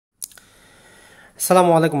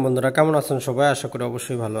আসসালামু আলাইকুম বন্ধুরা, কেমন আছেন সবাই? আশা করি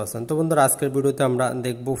অবশ্যই ভালো আছেন। তো বন্ধুরা, আজকের ভিডিওতে আমরা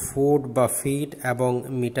দেখব ফুট বা ফিট এবং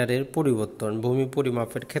মিটারের পরিবর্তন। ভূমি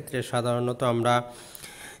পরিমাপের ক্ষেত্রে সাধারণত আমরা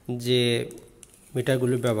যে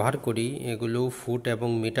মিটারগুলো ব্যবহার করি এগুলো ফুট এবং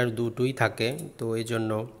মিটার দুটোই থাকে। তো এই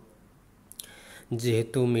জন্য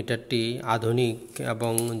যেহেতু মিটারটি আধুনিক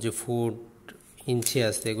এবং যে ফুট ইঞ্চি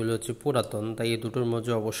আছে এগুলো হচ্ছে পুরাতন, তাই এই দুটোর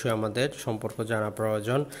মধ্যে অবশ্যই আমাদের সম্পর্ক জানা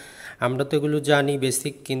প্রয়োজন। আমরা তো এগুলো জানি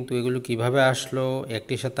বেসিক, কিন্তু এগুলো কিভাবে আসলো,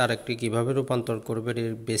 একটির সাথে আরেকটি কিভাবে রূপান্তর করবে,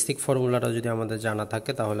 এর বেসিক ফর্মুলাটা যদি আমাদের জানা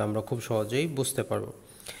থাকে তাহলে আমরা খুব সহজেই বুঝতে পারবো।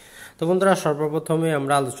 তো বন্ধুরা, সর্বপ্রথমে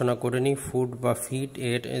আমরা আলোচনা করে নিই ফুট বা ফিট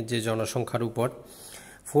এর যে জনসংখ্যার উপর।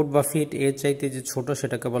 ফুট বা ফিট এর চাইতে যে ছোট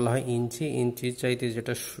সেটাকে বলা হয় ইঞ্চি, ইঞ্চির চাইতে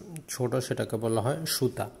যেটা ছোট সেটাকে বলা হয়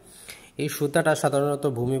সুতা। এই সুতাটা সাধারণত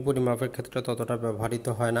ভূমি পরিমাপের ক্ষেত্রে ততটা ব্যবহৃত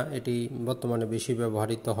হয় না, এটি বর্তমানে বেশি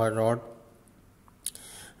ব্যবহৃত হয়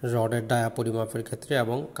রডের ডায়া পরিমাপের ক্ষেত্রে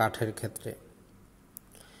এবং কাঠের ক্ষেত্রে।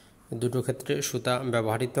 দুটো ক্ষেত্রে সুতা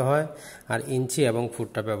ব্যবহৃত হয়, আর ইঞ্চি এবং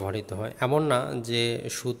ফুটটা ব্যবহৃত হয়। এমন না যে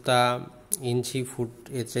সুতা ইঞ্চি ফুট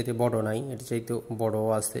এর চাইতে বড় নাই, এর চাইতে বড়ও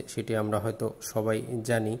আছে, সেটি আমরা হয়তো সবাই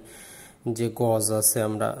জানি। যে গজ আছে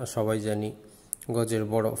আমরা সবাই জানি, গজের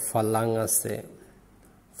বড় ফালাং আছে,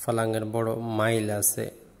 ফালাঙ্গের বড় মাইল আছে।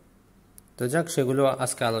 তো যাক, সেগুলো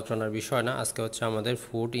আজকে আলোচনার বিষয় না। আজকে হচ্ছে আমাদের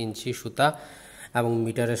ফুট, ইঞ্চি, সুতা এবং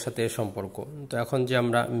মিটারের সাথে সম্পর্ক। তো এখন যে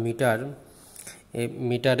আমরা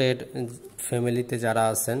মিটারের ফ্যামিলিতে যারা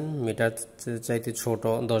আছেন, মিটার চাইতে ছোট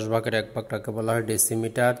 10 ভাগের 1 ভাগটাকে বলা হয়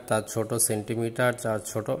ডেসিমিটার, তার ছোট সেন্টিমিটার, তার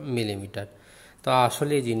ছোট মিলিমিটার। তো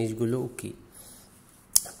আসলে এই জিনিসগুলো কি?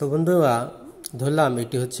 তো বন্ধুরা, ধরলাম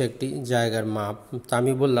এটি হচ্ছে একটি জায়গার মাপ। তো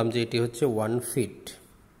আমি বললাম যে এটি হচ্ছে 1 ফিট,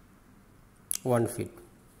 1 ফিট,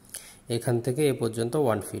 এখান থেকে এ পর্যন্ত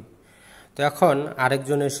 1 ফিট। তো এখন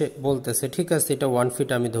আরেকজন এসে বলতেছে ঠিক আছে, এটা 1 ফিট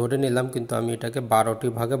আমি ধরে নিলাম, কিন্তু আমি এটাকে 12টি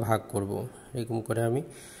ভাগে ভাগ করব। এরকম করে আমি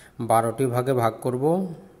 12টি ভাগে ভাগ করব,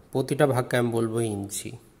 প্রতিটা ভাগকে আমি বলবো ইঞ্চি।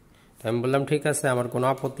 তো আমি বললাম ঠিক আছে, আমার কোনো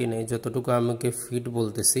আপত্তি নেই, যতটুকু আমাকে ফিট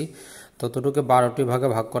বলতেছি ততটুকু 12টি ভাগে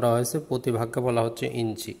ভাগ করা হয়েছে, প্রতি ভাগকে বলা হচ্ছে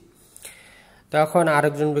ইঞ্চি। তো এখন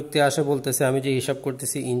আরেকজন ব্যক্তি আসে বলতেছে আমি যে হিসাব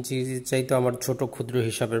করতেছি ইঞ্চি চাইতে আমার ছোট ক্ষুদ্র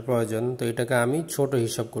হিসাবের প্রয়োজন, তো এটাকে আমি ছোট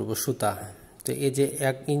হিসাব করব সুতা। তো এই যে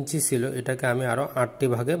 1 ইঞ্চি ছিল এটাকে আমি আরও 8টি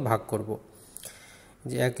ভাগে ভাগ করব,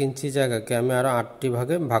 যে 1 ইঞ্চি জায়গাকে আমি আরও 8টি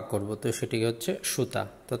ভাগে ভাগ করব, তো সেটি হচ্ছে সুতা।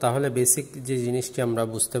 তো তাহলে বেসিক যে জিনিসটি আমরা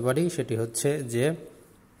বুঝতে পারি সেটি হচ্ছে যে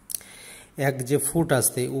এক যে ফুট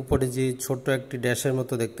আছে উপরে যে ছোট একটি ড্যাশের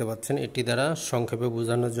মতো দেখতে পাচ্ছেন, এটি দ্বারা সংক্ষেপে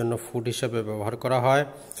বোঝানোর জন্য ফুট হিসাবে ব্যবহার করা হয়।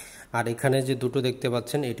 আর এখানে যে দুটো দেখতে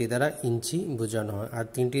পাচ্ছেন এটি দ্বারা ইঞ্চি বোঝানো হয়, আর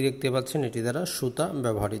 3টি দেখতে পাচ্ছেন এটি দ্বারা সুতা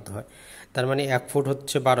ব্যবহৃত হয়। তার মানে 1 ফুট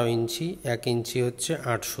হচ্ছে 12 ইঞ্চি, 1 ইঞ্চি হচ্ছে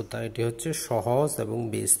 8 সুতা। এটি হচ্ছে সহজ এবং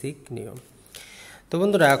বেসিক নিয়ম। তো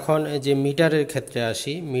বন্ধুরা, এখন যে মিটারের ক্ষেত্রে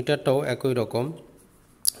আসি, মিটারটাও একই রকম।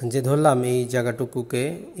 যে ধরলাম এই জায়গাটুকুকে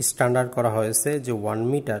স্ট্যান্ডার্ড করা হয়েছে যে 1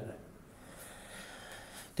 মিটার।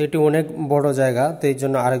 তো এটি অনেক বড় জায়গা, তো এই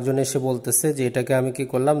জন্য আরেকজন এসে বলতেছে যে এটাকে আমি কি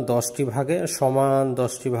করলাম 10টি ভাগে, সমান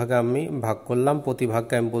 10টি ভাগে আমি ভাগ করলাম, প্রতি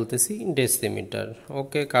ভাগকে আমি বলতেছি ডেসিমিটার।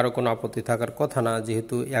 ওকে, কারো কোনো আপত্তি থাকার কথা না,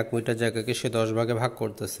 যেহেতু 1 মিটার জায়গাকে সে 10 ভাগে ভাগ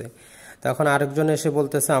করতেছে। তখন আরেকজন এসে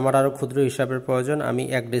বলতেছে আমার আরও ক্ষুদ্র হিসাবের প্রয়োজন, আমি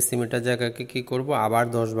 1 ডেসিমিটার জায়গাকে কি করব, আবার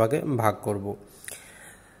 10 ভাগে ভাগ করব।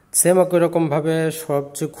 সেম একই রকমভাবে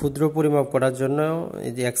সবচেয়ে ক্ষুদ্র পরিমাপ করার জন্য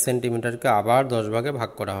এই যে 1 সেন্টিমিটারকে আবার 10 ভাগে ভাগ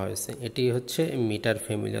করা হয়েছে। এটি হচ্ছে মিটার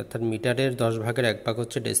ফ্যামিলি, অর্থাৎ মিটারের 10 ভাগের 1 ভাগ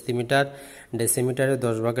হচ্ছে ডেসিমিটার, ডেসিমিটারের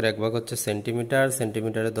 10 ভাগের 1 ভাগ হচ্ছে সেন্টিমিটার,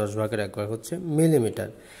 সেন্টিমিটারের 10 ভাগের 1 ভাগ হচ্ছে মিলিমিটার।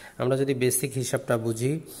 আমরা যদি বেসিক হিসাবটা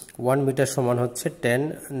বুঝি, 1 মিটার সমান হচ্ছে 10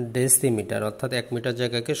 ডেসিমিটার, অর্থাৎ 1 মিটার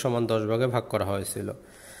জায়গাকে সমান 10 ভাগে ভাগ করা হয়েছিল।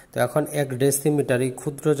 তো এখন 1 ডেসিমিটার, এই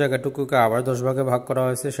ক্ষুদ্র জায়গাটুকুকে আবার 10 ভাগে ভাগ করা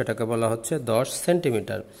হয়েছে, সেটাকে বলা হচ্ছে 10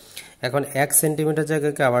 সেন্টিমিটার। এখন 1 সেন্টিমিটার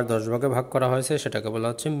জায়গাকে আবার 10 ভাগে ভাগ করা হয়েছে, সেটাকে বলা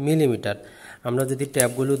হচ্ছে মিলিমিটার। আমরা যদি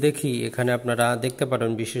ট্যাবগুলো দেখি, এখানে আপনারা দেখতে পারেন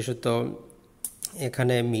বিশেষত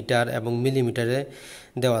এখানে মিটার এবং মিলিমিটারে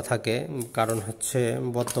দেওয়া থাকে, কারণ হচ্ছে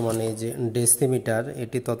বর্তমানে যে ডেসিমিটার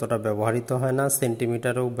এটি ততটা ব্যবহৃত হয় না,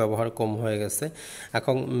 সেন্টিমিটারও ব্যবহার কম হয়ে গেছে।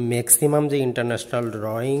 এখন ম্যাক্সিমাম যে ইন্টারন্যাশনাল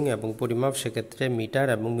ড্রয়িং এবং পরিমাপ, সেক্ষেত্রে মিটার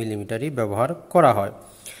এবং মিলিমিটারই ব্যবহার করা হয়।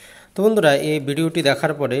 তো বন্ধুরা, এই ভিডিওটি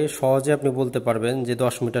দেখার পরে সহজে আপনি বলতে পারবেন যে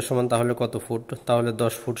 10 মিটার সমান তাহলে কত ফুট, তাহলে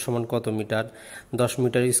 10 ফুট সমান কত মিটার, 10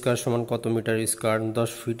 মিটার স্কোয়ার সমান কত মিটার স্কোয়ার, 10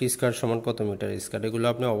 ফিট স্কোয়ার সমান কত মিটার স্কোয়ার, এগুলো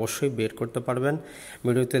আপনি অবশ্যই বের করতে পারবেন।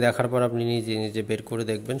 ভিডিওতে দেখার পর আপনি নিজে নিজে বের করে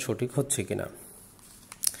দেখবেন সঠিক হচ্ছে কিনা।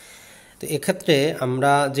 তো এক্ষেত্রে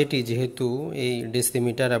আমরা যেহেতু এই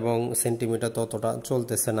ডেসিমিটার এবং সেন্টিমিটার ততটা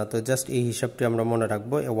চলতেছে না, তো জাস্ট এই হিসাবটি আমরা মনে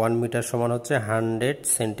রাখবো। 1 মিটার সমান হচ্ছে 100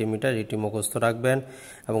 সেন্টিমিটার, এটি মুখস্থ রাখবেন,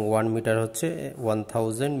 এবং 1 মিটার হচ্ছে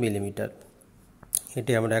 1000 মিলিমিটার।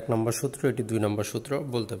 এটি আমরা 1 নম্বর সূত্র, এটি 2 নম্বর সূত্র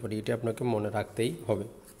বলতে পারি। এটি আপনাকে মনে রাখতেই হবে।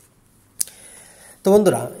 তো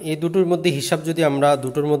বন্ধুরা, এই দুটোর মধ্যে হিসাব যদি আমরা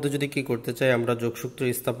দুটোর মধ্যে যদি কি করতে চাই, আমরা যোগসূত্র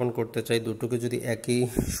স্থাপন করতে চাই, দুটোকে যদি একই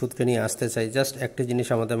সূত্রে নিয়ে আসতে চাই, জাস্ট একটি জিনিস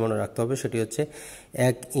আমাদের মনে রাখতে হবে, সেটি হচ্ছে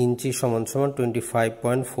 1 ইঞ্চি সমান সমান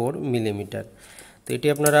 25.4 মিলিমিটার। তো এটি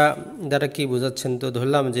আপনারা দ্বারা কি বোঝাচ্ছেন, তো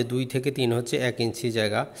ধরলাম যে 2 থেকে 3 হচ্ছে 1 ইঞ্চি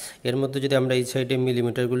জায়গা, এর মধ্যে যদি আমরা এই সাইডে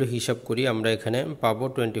মিলিমিটারগুলো হিসাব করি, আমরা এখানে পাবো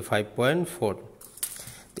 25.4।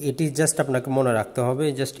 এটি জাস্ট আপনাকে মনে রাখতে হবে।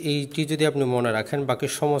 জাস্ট এইটি যদি আপনি মনে রাখেন, বাকি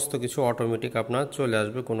সমস্ত কিছু অটোমেটিক আপনার চলে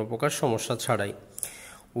আসবে কোনো প্রকার সমস্যা ছাড়াই।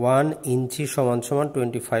 1 ইঞ্চি সমান সমান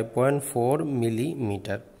 25.4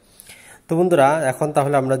 মিলিমিটার। তো বন্ধুরা, এখন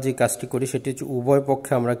তাহলে আমরা যে কাজটি করি সেটি হচ্ছে উভয়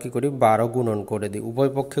পক্ষে আমরা কি করি, 12 গুণন করে দিই।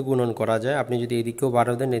 উভয় পক্ষে গুণন করা যায়, আপনি যদি এদিকেও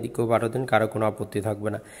 12 দেন, এদিকেও 12 দেন, কারো কোনো আপত্তি থাকবে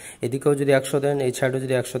না। এদিকেও যদি 100 দেন, এই সাইডেও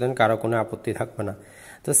যদি 100 দেন, কারো কোনো আপত্তি থাকবে না।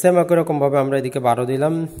 তো সেম একই রকমভাবে আমরা এদিকে 12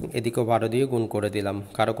 দিলাম, এদিকেও 12 দিয়ে গুণ করে দিলাম,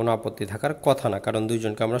 কারো কোনো আপত্তি থাকার কথা না, কারণ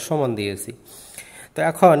দুইজনকে আমরা সমান দিয়েছি। তো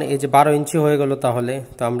এখন এই যে 12 ইঞ্চি হয়ে গেল, তাহলে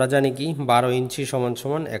তো আমরা জানি কি 12 ইঞ্চি সমান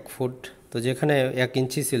সমান 1 ফুট। তো যেখানে 1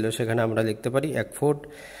 ইঞ্চি ছিল সেখানে আমরা লিখতে পারি 1 ফুট,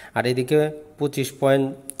 আর এদিকে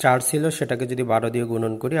 25.4 ছিল, সেটাকে যদি 12 দিয়ে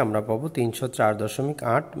গুণন করি আমরা পাবো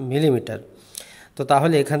 304.8 মিলিমিটার। তো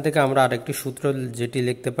তাহলে এখান থেকে আমরা আরেকটি সূত্র যেটি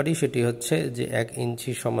লিখতে পারি সেটি হচ্ছে যে 1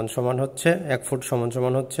 ইঞ্চি সমান সমান হচ্ছে 1 ফুট সমান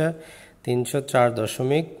সমান হচ্ছে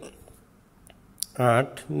 304.8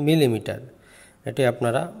 মিলিমিটার। এটি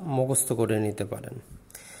আপনারা মুখস্থ করে নিতে পারেন।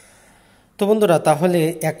 তো বন্ধুরা, তাহলে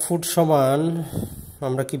 1 ফুট সমান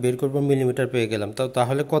আমরা কি বের করব, মিলিমিটার পেয়ে গেলাম। তো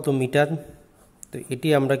তাহলে কত মিটার? তো এটি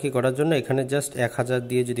আমরা কি করার জন্য এখানে জাস্ট 1000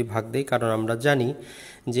 দিয়ে যদি ভাগ দেই, কারণ আমরা জানি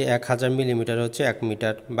যে 1000 মিলিমিটার হচ্ছে 1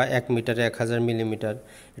 মিটার, বা 1 মিটারে 1000 মিলিমিটার।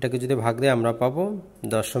 এটাকে যদি ভাগ দেই আমরা পাবো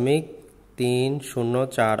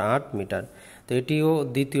 0.3048 মিটার। তো এটিও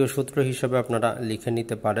দ্বিতীয় সূত্র হিসাবে আপনারা লিখে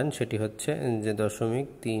নিতে পারেন, সেটি হচ্ছে যে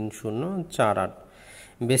 0.3048।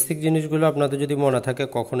 বেসিক জিনিসগুলো আপনাদের যদি মনে থাকে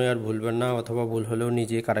কখনোই আর ভুলবেন না, অথবা ভুল হলেও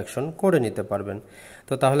নিজেই কারেকশন করে নিতে পারবেন।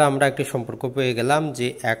 তো তাহলে আমরা একটি সম্পর্ক পেয়ে গেলাম যে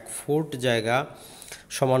 1 ফুট জায়গা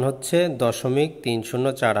সমান হচ্ছে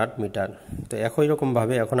 0.3048 মিটার। তো একই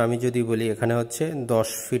রকমভাবে এখন আমি যদি বলি এখানে হচ্ছে 10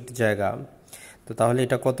 ফিট জায়গা, তো তাহলে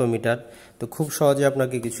এটা কত মিটার? তো খুব সহজে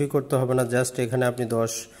আপনাকে কিছুই করতে হবে না, জাস্ট এখানে আপনি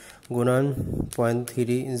 10 গুণন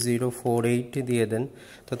 0.3048 দিয়ে দেন।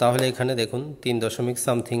 তো তাহলে এখানে দেখুন 3 দশমিক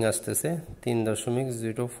সামথিং আসতেছে,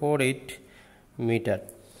 3.048 মিটার।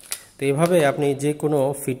 তো এইভাবে আপনি যে কোনো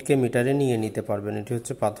ফিটকে মিটারে নিয়ে নিতে পারবেন। এটি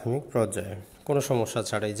হচ্ছে প্রাথমিক পর্যায়ে, কোনো সমস্যা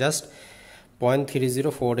ছাড়াই জাস্ট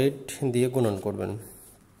 0.3048 দিয়ে গুণন করবেন।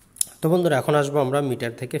 তো বন্ধুরা, এখন আসবো আমরা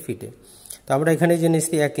মিটার থেকে ফিটে। তো আমরা এখানে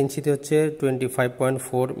জেনেছি 1 ইঞ্চিতে হচ্ছে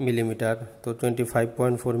 25.4 মিলিমিটার। তো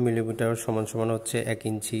 25.4 মিলিমিটার সমান সমান হচ্ছে 1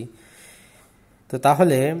 ইঞ্চি। তো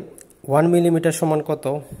তাহলে 1 মিলিমিটার সমান কত?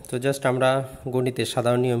 তো জাস্ট আমরা গণিতের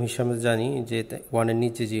সাধারণ নিয়ম হিসাবে জানি যে 1 এর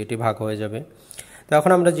নিচে যে এটি ভাগ হয়ে যাবে। তো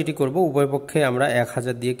এখন আমরা যেটি করব, উভয় পক্ষে আমরা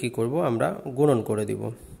 1000 দিয়ে কি করব, আমরা গুণন করে দিব।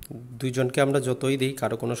 দুইজনকে আমরা যতই দিই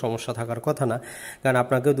কারো কোনো সমস্যা থাকার কথা না, কারণ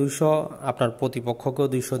আপনাকে 200, আপনার প্রতিপক্ষকেও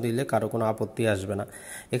 200 দিলে কারো কোনো আপত্তি আসবে না।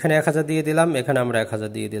 এখানে 1000 দিয়ে দিলাম, এখানে আমরা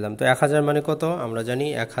 1000 দিয়ে দিলাম। তো 1000 মানে কত? আমরা জানি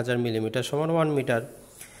 1000 মিলিমিটার সমান 1 মিটার।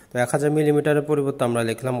 তো 1000 মিলিমিটারের পরিবর্তে আমরা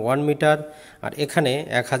লিখলাম 1 মিটার, আর এখানে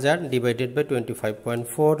 1000 ডিভাইডেড বাই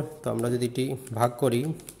 25.4। তো আমরা যদি এটি ভাগ করি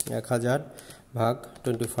 1000 ভাগ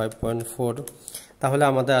 25.4, তাহলে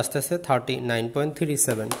আমাদের আসতেছে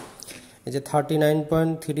 39.37। এই যে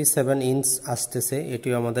 39.37 ইঞ্চ আসতেছে,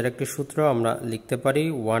 এটিও আমাদের একটি সূত্র, আমরা লিখতে পারি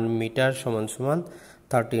 1 মিটার সমান সমান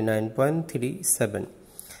 39.37।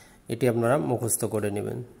 এটি আপনারা মুখস্থ করে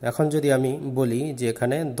নেবেন। এখন যদি আমি বলি যে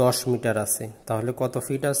এখানে 10 মিটার আছে, তাহলে কত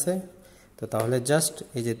ফিট আছে? তো তাহলে জাস্ট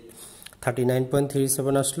এই যে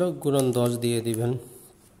 39.37 আসলো, গুণন 10 দিয়ে দিবেন,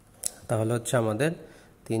 তাহলে হচ্ছে আমাদের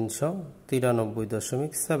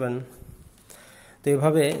 393.7। তো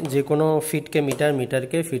এইভাবে যে কোনো ফিটকে মিটার,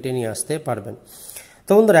 মিটারকে ফিটে নিয়ে আসতে পারবেন।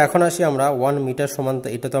 তো বন্ধুরা, এখন আসি আমরা 1 মিটার সমান,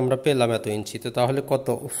 এটা তো আমরা পেলাম এত ইঞ্চি, তো তাহলে কত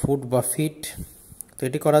ফুট বা ফিট? তো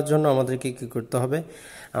এটি করার জন্য আমাদেরকে কী করতে হবে,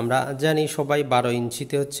 আমরা জানি সবাই 12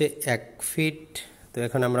 ইঞ্চিতে হচ্ছে 1 ফিট। তো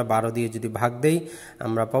এখানে আমরা 12 দিয়ে যদি ভাগ দেই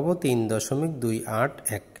আমরা পাবো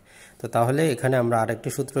 3.281। তো তাহলে এখানে আমরা আরেকটি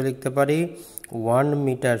সূত্র লিখতে পারি 1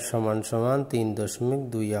 মিটার সমান সমান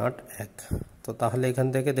 3.281। তো তাহলে এখান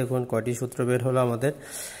থেকে দেখুন কয়টি সূত্র বের হলো আমাদের।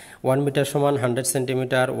 1 মিটার সমান 100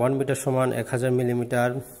 সেন্টিমিটার, 1 মিটার সমান 1000 মিলিমিটার।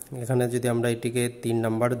 এখানে যদি আমরা এটিকে 3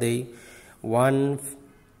 নাম্বার দেই, 1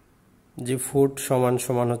 যে ফুট সমান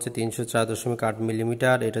সমান হচ্ছে 304.8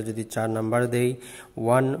 মিলিমিটার, এটা যদি 4 নাম্বার দেই,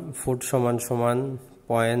 1 ফুট সমান সমান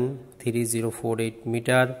 0.3048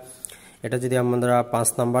 মিটার। এটা যদি আমরা 5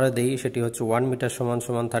 নম্বরে দেই সেটি হচ্ছে 1 মিটার সমান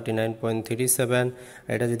সমান 39.37।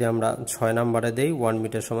 এটা যদি আমরা 6 নম্বরে দেই 1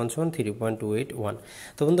 মিটার সমান সমান 3.281।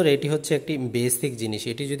 তো বন্ধুরা এটি হচ্ছে একটি বেসিক জিনিস,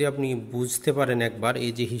 এটি যদি আপনি বুঝতে পারেন একবার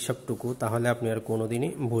এই যে হিসাবটুকু, তাহলে আপনি আর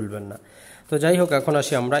কোনোদিনই ভুলবেন না। তো যাই হোক, এখন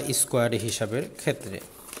আসি আমরা স্কোয়ার হিসাবের ক্ষেত্রে।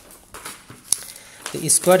 তো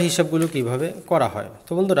স্কোয়ার হিসাবগুলো কিভাবে করা হয়?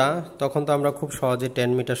 তো বন্ধুরা তখন তো আমরা খুব সহজে 10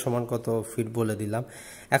 মিটার সমান কত ফিট বলে দিলাম।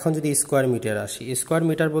 এখন যদি স্কোয়ার মিটার আসি, স্কোয়ার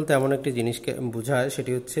মিটার বলতে এমন একটি জিনিসকে বোঝায়,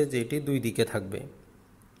 সেটি হচ্ছে যে এটি দুই দিকে থাকবে।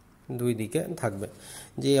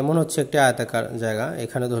 যে এমন হচ্ছে একটি আয়তাকার জায়গা,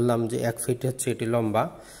 এখানে ধরলাম যে 1 ফিট হচ্ছে এটি লম্বা,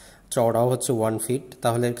 চওড়াও হচ্ছে 1 ফিট,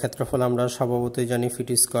 তাহলে এর ক্ষেত্রফল আমরা স্বভাবতই জানি ফিট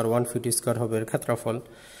স্কোয়ার, 1 ফিট স্কোয়ার হবে এর ক্ষেত্রফল।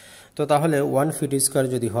 তো তাহলে 1 ফিট স্কোয়ার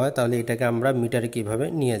যদি হয় তাহলে এটাকে আমরা মিটারে কিভাবে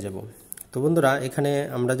নিয়ে যাব? তো বন্ধুরা এখানে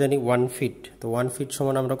আমরা জানি 1 ফিট, তো 1 ফিট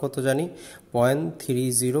সমান আমরা কত জানি?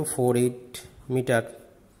 0.3048 মিটার।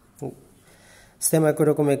 সেম একই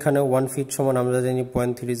রকম এখানে 1 ফিট সমান আমরা জানি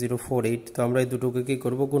 0.3048। তো আমরা এই দুটোকে কি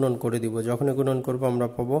করব? গুণন করে দিব। যখনই গুণন করব আমরা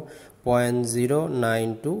পাবো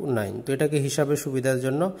 0.0929। তো এটাকে হিসাবে সুবিধার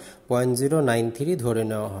জন্য 0.093 ধরে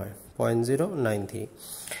নেওয়া হয়, 0.093।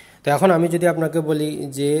 তো এখন আমি যদি আপনাকে বলি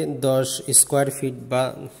যে 10 স্কোয়ার ফিট বা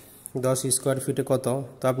 10 স্কোয়ার ফিটে কত,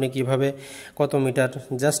 তো আপনি কিভাবে কত মিটার,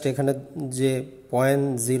 জাস্ট এখানে যে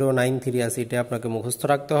 0.093 আছে এটা আপনাকে মুখস্থ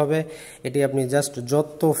রাখতে হবে। এটি আপনি জাস্ট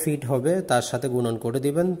যত ফিট হবে তার সাথে গুণন করে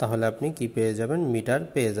দিবেন, তাহলে আপনি কি পেয়ে যাবেন? মিটার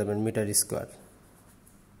পেয়ে যাবেন, মিটার স্কোয়ার।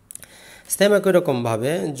 সেম একই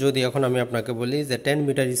রকমভাবে যদি এখন আমি আপনাকে বলি যে 10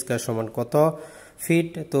 মিটার স্কোয়ার সমান কত ফিট,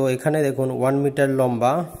 তো এখানে দেখুন 1 মিটার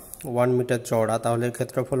লম্বা, 1 মিটার চওড়া, তাহলে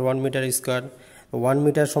ক্ষেত্রফল 1 মিটার স্কোয়ার। 1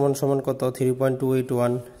 মিটার সমান সমান কত?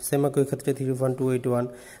 3.281। সেম একই ক্ষেত্রে 3.281।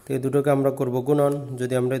 তো এই দুটোকে আমরা করব গুণন।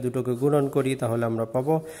 যদি আমরা এই দুটোকে গুণন করি তাহলে আমরা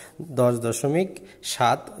পাবো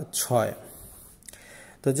 10.76।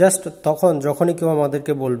 তো জাস্ট তখন যখনই কেউ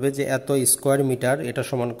আমাদেরকে বলবে যে এত স্কোয়ার মিটার এটা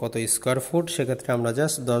সমান কত স্কোয়ার ফুট, সেক্ষেত্রে আমরা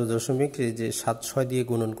জাস্ট 10.76 দিয়ে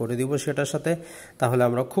গুণন করে দিব সেটার সাথে, তাহলে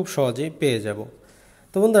আমরা খুব সহজেই পেয়ে যাব।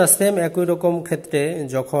 তো বন্ধুরা সেম একই রকম ক্ষেত্রে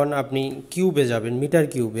যখন আপনি কিউবে যাবেন, মিটার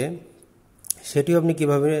কিউবে, সেটিও আপনি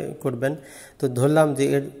কিভাবে করবেন? তো ধরলাম যে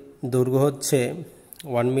এর দৈর্ঘ্য হচ্ছে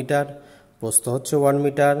 1 মিটার, প্রস্থ হচ্ছে 1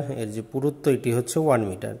 মিটার, এর যে পুরুত্ব এটি হচ্ছে 1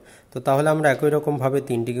 মিটার। তো তাহলে আমরা একই রকমভাবে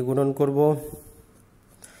 3টিকে গুণন করব,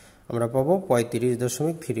 আমরা পাবো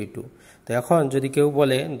 35.32। তো এখন যদি কেউ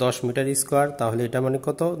বলে 10 মিটার স্কোয়ার, তাহলে এটা মানে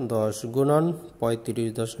কত? 10 গুণন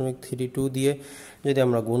 35.32 দিয়ে যদি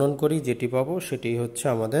আমরা গুণন করি, যেটি পাবো সেটি হচ্ছে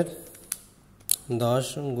আমাদের 10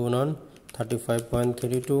 গুণন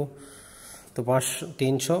 35.32, তো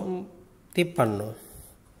 353।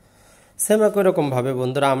 সেম একই রকমভাবে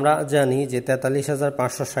বন্ধুরা আমরা জানি যে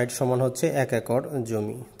 43,560 সমান হচ্ছে 1 একর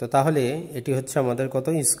জমি। তো তাহলে এটি হচ্ছে আমাদের কত?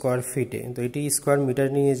 স্কোয়ার ফিটে। তো এটি স্কোয়ার মিটার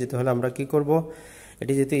নিয়ে যেতে হলে আমরা কি করব?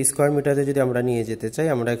 এটি যদি স্কোয়ার মিটারে যদি আমরা নিয়ে যেতে চাই,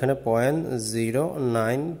 আমরা এখানে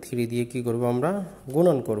 0.093 দিয়ে কি করব? আমরা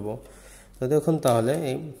গুণন করব। তো দেখুন তাহলে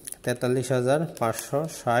এই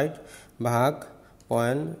 43,560 ভাগ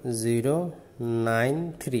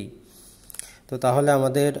 0.093, তো তাহলে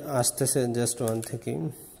আমাদের আসতেছে জাস্ট 1 থেকে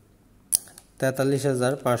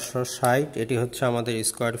 43,560, এটি হচ্ছে আমাদের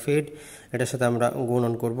স্কোয়ার ফিট। এটার সাথে আমরা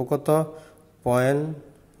গুণন করব কত?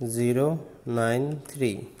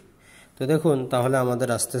 0.093। তো দেখুন তাহলে আমাদের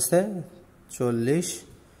আসতেছে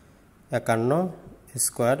 4051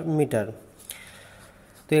 স্কোয়ার মিটার।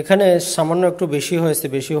 তো এখানে সামান্য একটু বেশি হয়েছে,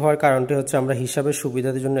 বেশি হওয়ার কারণটি হচ্ছে আমরা হিসাবের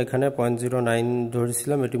সুবিধার জন্য এখানে 0.09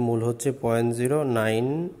 ধরেছিলাম, এটি মূল হচ্ছে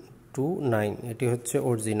 0.0929, এটি হচ্ছে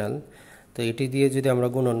অরিজিনাল। তো এটি দিয়ে যদি আমরা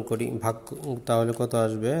গুণন করি ভাগ, তাহলে কত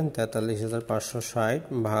আসবে? 43,560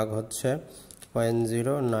 ভাগ হচ্ছে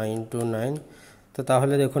 0.0929। তো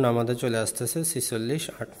তাহলে দেখুন আমাদের চলে আসতেছে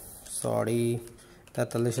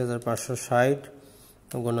 43,560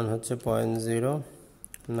 গুণন হচ্ছে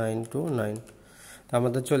 0.0929। তো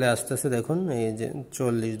আমাদের চলে আসতেছে দেখুন এই যে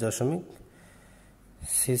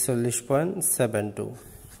 40.46.72,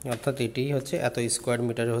 অর্থাৎ এটি হচ্ছে এত স্কোয়ার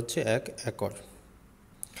মিটারে হচ্ছে 1 একর।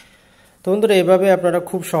 তো বন্ধুরা এভাবে আপনারা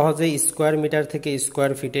খুব সহজেই স্কোয়ার মিটার থেকে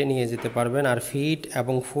স্কোয়ার ফিটে নিয়ে যেতে পারবেন, আর ফিট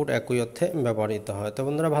এবং ফুট একই অর্থে ব্যবহৃত হয়। তো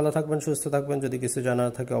বন্ধুরা ভালো থাকবেন, সুস্থ থাকবেন। যদি কিছু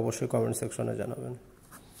জানার থাকে অবশ্যই কমেন্ট সেকশনে জানাবেন।